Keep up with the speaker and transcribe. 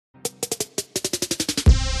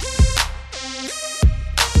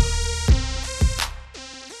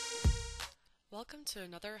Welcome to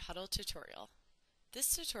another Hudl tutorial.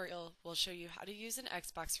 This tutorial will show you how to use an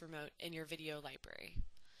Xbox remote in your video library.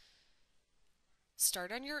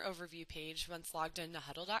 Start on your overview page once logged into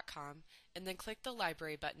Hudl.com and then click the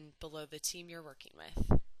library button below the team you're working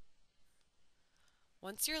with.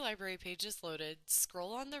 Once your library page is loaded,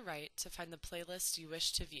 scroll on the right to find the playlist you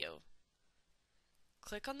wish to view.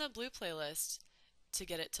 Click on the blue playlist to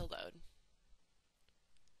get it to load.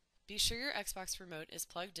 Be sure your Xbox remote is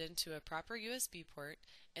plugged into a proper USB port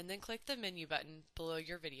and then click the menu button below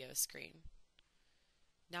your video screen.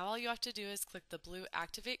 Now all you have to do is click the blue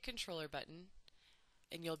Activate Controller button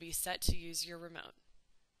and you'll be set to use your remote.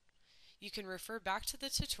 You can refer back to the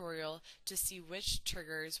tutorial to see which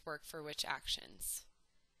triggers work for which actions.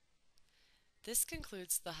 This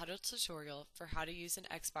concludes the Hudl tutorial for how to use an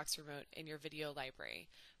Xbox remote in your video library.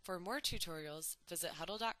 For more tutorials, visit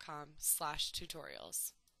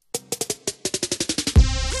hudl.com/tutorials.